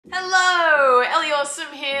Hello, Elly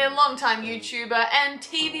Awesome here, longtime YouTuber and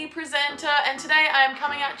TV presenter, and today I am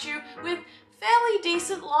coming at you with fairly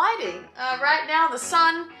decent lighting. Right now the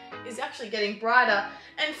sun is actually getting brighter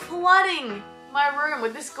and flooding my room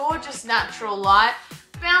with this gorgeous natural light,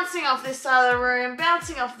 bouncing off this side of the room,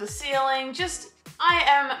 bouncing off the ceiling. I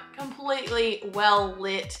am completely well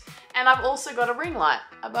lit, and I've also got a ring light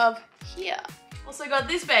above here. Also got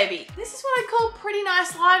this baby. This is what I call pretty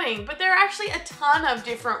nice lighting, but there are actually a ton of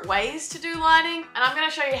different ways to do lighting, and I'm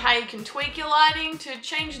gonna show you how you can tweak your lighting to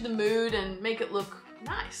change the mood and make it look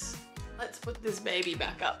nice. Let's put this baby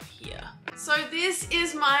back up here. So this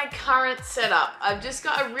is my current setup. I've just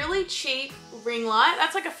got a really cheap ring light.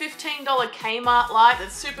 That's like a $15 Kmart light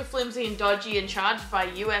that's super flimsy and dodgy and charged by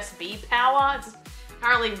USB power. It's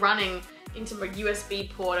currently running into my USB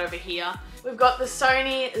port over here. We've got the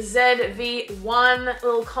Sony ZV-1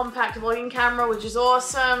 little compact vlogging camera, which is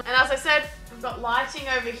awesome. And as I said, we've got lighting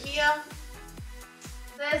over here.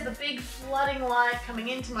 There's the big flooding light coming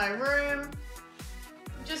into my room.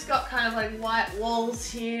 We've just got kind of like white walls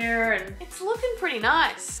here, and it's looking pretty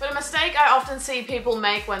nice. But a mistake I often see people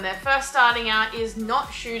make when they're first starting out is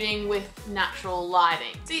not shooting with natural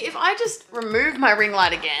lighting. See, if I just remove my ring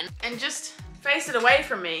light again and just face it away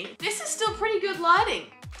from me, this is still pretty good lighting.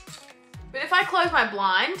 But if I close my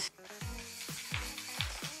blind,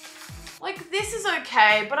 like this is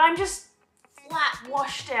okay, but I'm just flat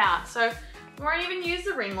washed out. So we won't even use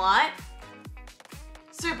the ring light.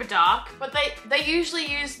 Super dark, but they usually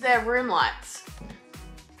use their room lights.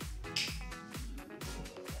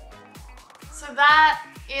 So that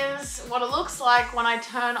is what it looks like when I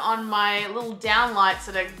turn on my little down lights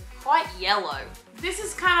that are quite yellow. This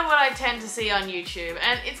is kind of what I tend to see on YouTube,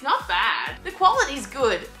 and it's not bad. The quality's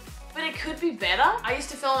good, but it could be better. I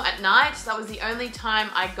used to film at night, so that was the only time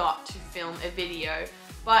I got to film a video.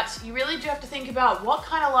 But you really do have to think about what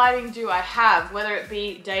kind of lighting do I have, whether it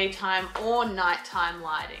be daytime or nighttime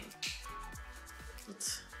lighting.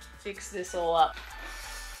 Let's fix this all up.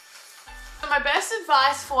 So my best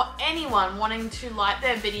advice for anyone wanting to light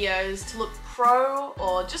their videos to look pro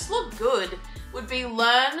or just look good would be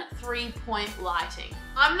learn 3-point lighting.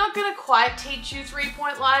 I'm not gonna quite teach you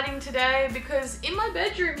 3-point lighting today because in my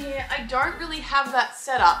bedroom here, I don't really have that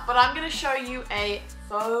set up, but I'm gonna show you a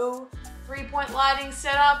faux 3-point lighting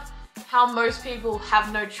setup, how most people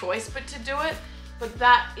have no choice but to do it, but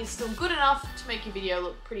that is still good enough to make your video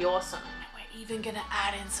look pretty awesome. And we're even gonna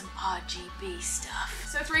add in some RGB stuff.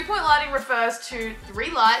 So 3-point lighting refers to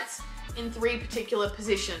 3 lights in 3 particular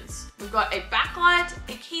positions. We've got a backlight,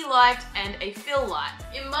 a key light, and a fill light.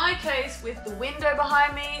 In my case, with the window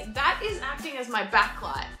behind me, that is acting as my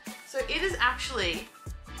backlight. So it is actually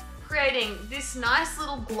creating this nice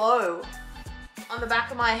little glow on the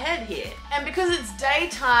back of my head here. And because it's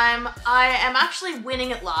daytime, I am actually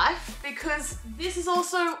winning at life because this is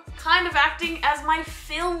also kind of acting as my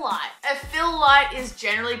fill light. A fill light is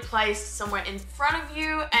generally placed somewhere in front of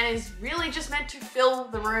you and is really just meant to fill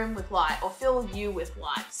the room with light or fill you with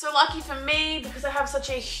light. So lucky for me, because I have such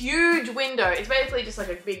a huge window, it's basically just like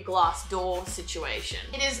a big glass door situation.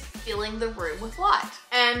 It is filling the room with light.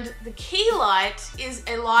 And the key light is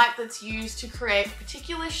a light that's used to create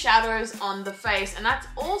particular shadows on the face, and that's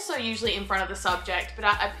also usually in front of the subject, but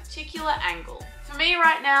at a particular angle. For me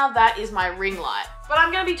right now, that is my ring light. But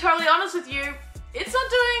I'm gonna be totally honest with you, it's not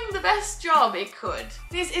doing the best job it could.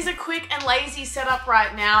 This is a quick and lazy setup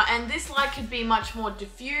right now, and this light could be much more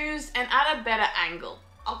diffused and at a better angle.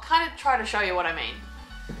 I'll kind of try to show you what I mean.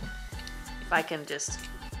 If I can just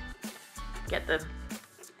get the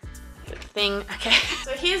thing, okay.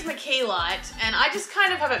 So here's my key light, and I just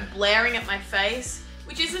kind of have it blaring at my face,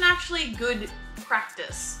 which isn't actually good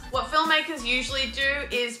practice. What filmmakers usually do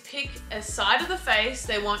is pick a side of the face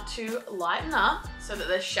they want to lighten up so that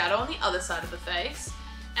there's shadow on the other side of the face,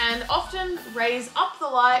 and often raise up the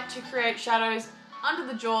light to create shadows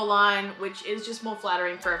under the jawline, which is just more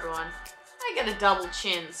flattering for everyone. I get a double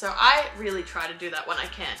chin, so I really try to do that when I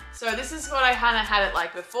can. So this is what I kind of had it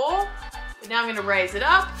like before, but now I'm going to raise it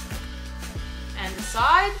up and the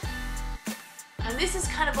side, and this is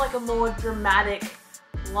kind of like a more dramatic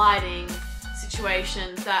lighting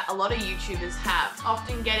situation that a lot of YouTubers have.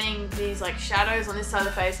 Often getting these like shadows on this side of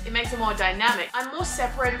the face, it makes it more dynamic. I'm more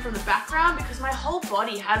separated from the background because my whole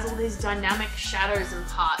body has all these dynamic shadows and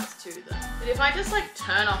parts to them. But if I just like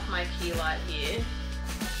turn off my key light here,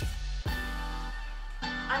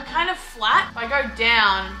 I'm kind of flat. If I go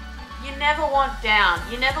down, you never want down.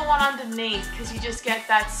 You never want underneath because you just get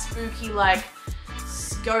that spooky like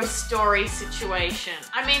ghost story situation.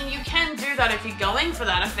 I mean, you can do that if you're going for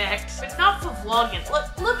that effect, but not for vlogging.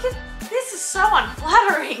 Look at this, is so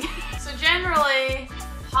unflattering. So generally,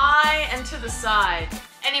 half to the side.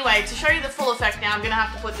 Anyway, to show you the full effect now, I'm gonna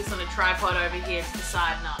have to put this on a tripod over here to the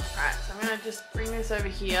side now. Alright, so I'm gonna just bring this over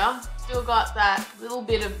here. Still got that little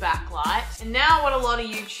bit of backlight. And now what a lot of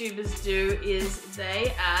YouTubers do is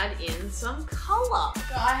they add in some color.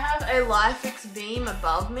 So I have a LIFX beam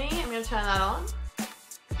above me. I'm gonna turn that on.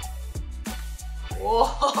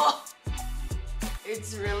 Whoa,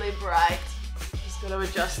 it's really bright. Just gotta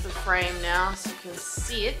adjust the frame now so you can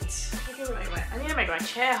see it. I need to make my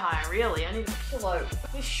chair higher, really. I need a pillow.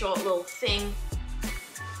 This short little thing.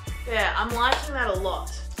 Yeah, I'm liking that a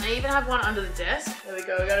lot. I even have one under the desk. There we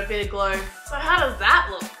go, we got a bit of glow. So how does that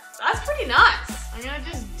look? That's pretty nice. I'm gonna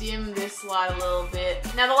just dim this light a little bit.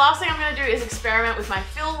 Now the last thing I'm gonna do is experiment with my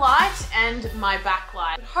fill light and my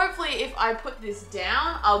backlight. But hopefully if I put this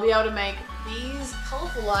down, I'll be able to make these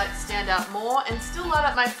colorful lights stand out more and still light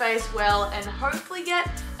up my face well and hopefully get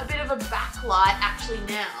a bit of a backlight actually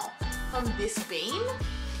now from this beam.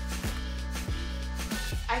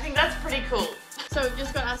 I think that's pretty cool. So we've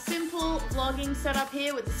just got our simple vlogging setup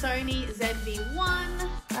here with the Sony ZV-1.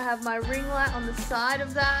 I have my ring light on the side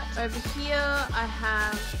of that. Over here I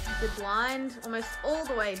have the blind almost all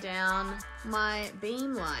the way down, my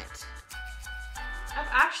beam light. I've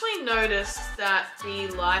actually noticed that the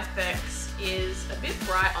LIFX is a bit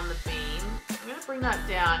bright on the beam. I'm gonna bring that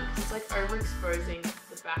down because it's like overexposing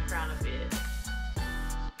the background a bit.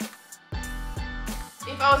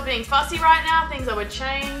 If I was being fussy right now, things I would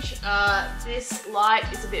change. This light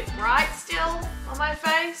is a bit bright still on my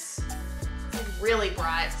face. It's really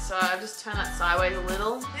bright, so I've just turned that sideways a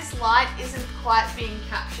little. This light isn't quite being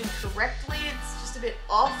captured correctly. It's just a bit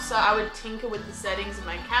off, so I would tinker with the settings of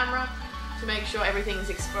my camera to make sure everything's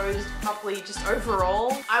exposed properly just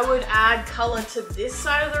overall. I would add color to this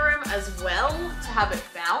side of the room as well to have it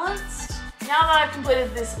balanced. Now that I've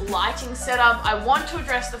completed this lighting setup, I want to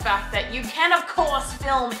address the fact that you can of course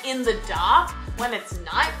film in the dark when it's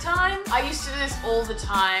nighttime. I used to do this all the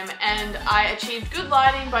time and I achieved good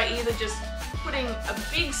lighting by either just putting a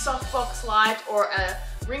big softbox light or a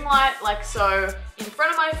ring light like so in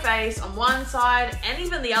front of my face on one side and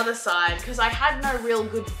even the other side because I had no real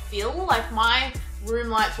good feel. Like my room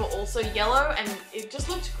lights were also yellow and it just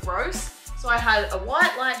looked gross. So I had a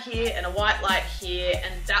white light here and a white light here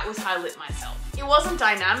and that was how I lit myself. It wasn't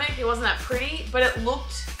dynamic, it wasn't that pretty, but it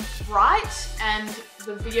looked bright and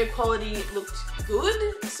the video quality looked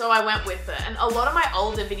good, so I went with it. And a lot of my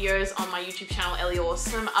older videos on my YouTube channel, Elly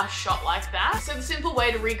Awesome, are shot like that. So the simple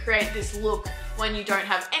way to recreate this look when you don't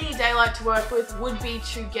have any daylight to work with would be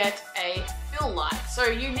to get a fill light. So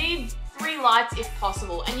you need 3 lights if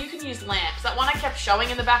possible, and you can use lamps. That one I kept showing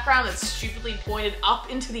in the background that's stupidly pointed up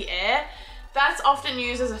into the air, that's often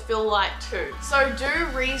used as a fill light too. So do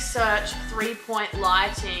research 3-point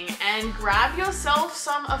lighting and grab yourself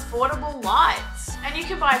some affordable lights. And you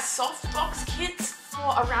can buy softbox kits for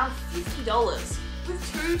around $50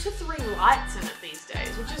 with 2 to 3 lights in it these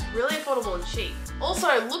days, which is really affordable and cheap.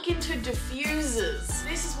 Also, look into diffusers.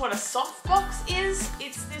 This is what a softbox is.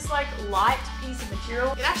 It's this like light piece of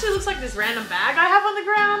material. It actually looks like this random bag I have on the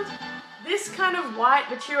ground. This kind of white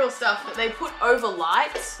material stuff that they put over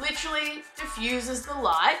lights literally diffuses the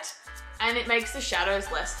light and it makes the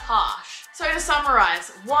shadows less harsh. So to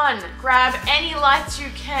summarize, 1, grab any lights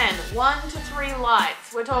you can, 1 to 3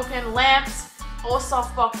 lights. We're talking lamps or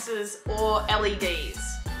softboxes or LEDs.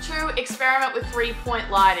 2, experiment with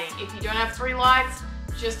 3-point lighting. If you don't have 3 lights,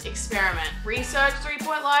 just experiment. Research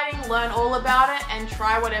 3-point lighting, learn all about it, and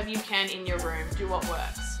try whatever you can in your room. Do what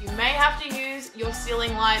works. You may have to use your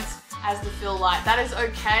ceiling lights as the fill light. That is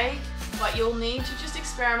okay, but you'll need to just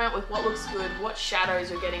experiment with what looks good, what shadows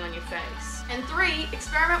you're getting on your face. And 3,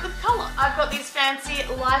 experiment with color. I've got these fancy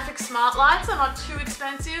LIFX smart lights. They're not too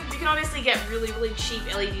expensive. You can obviously get really, really cheap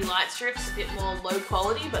LED light strips, a bit more low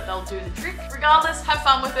quality, but they'll do the trick. Regardless, have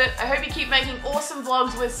fun with it. I hope you keep making awesome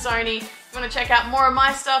vlogs with Sony. If you want to check out more of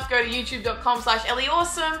my stuff, go to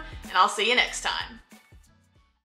youtube.com/EllyAwesome, and I'll see you next time.